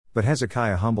But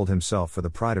Hezekiah humbled himself for the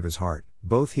pride of his heart,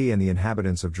 both he and the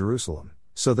inhabitants of Jerusalem,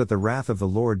 so that the wrath of the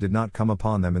Lord did not come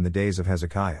upon them in the days of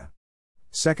Hezekiah.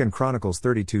 2 Chronicles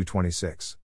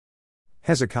 32:26.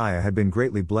 Hezekiah had been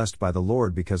greatly blessed by the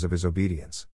Lord because of his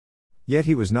obedience. Yet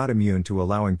he was not immune to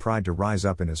allowing pride to rise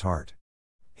up in his heart.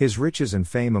 His riches and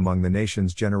fame among the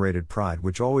nations generated pride,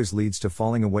 which always leads to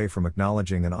falling away from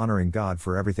acknowledging and honoring God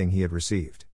for everything he had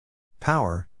received.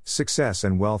 Power, success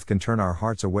and wealth can turn our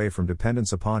hearts away from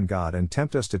dependence upon God and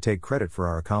tempt us to take credit for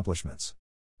our accomplishments.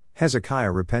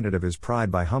 Hezekiah repented of his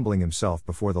pride by humbling himself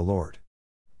before the Lord.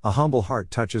 A humble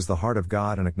heart touches the heart of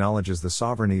God and acknowledges the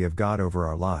sovereignty of God over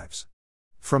our lives.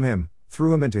 From Him,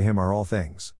 through Him and to Him are all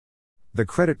things. The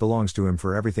credit belongs to Him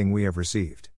for everything we have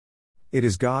received. It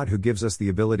is God who gives us the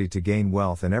ability to gain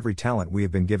wealth, and every talent we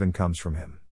have been given comes from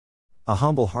Him. A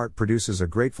humble heart produces a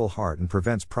grateful heart and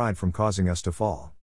prevents pride from causing us to fall.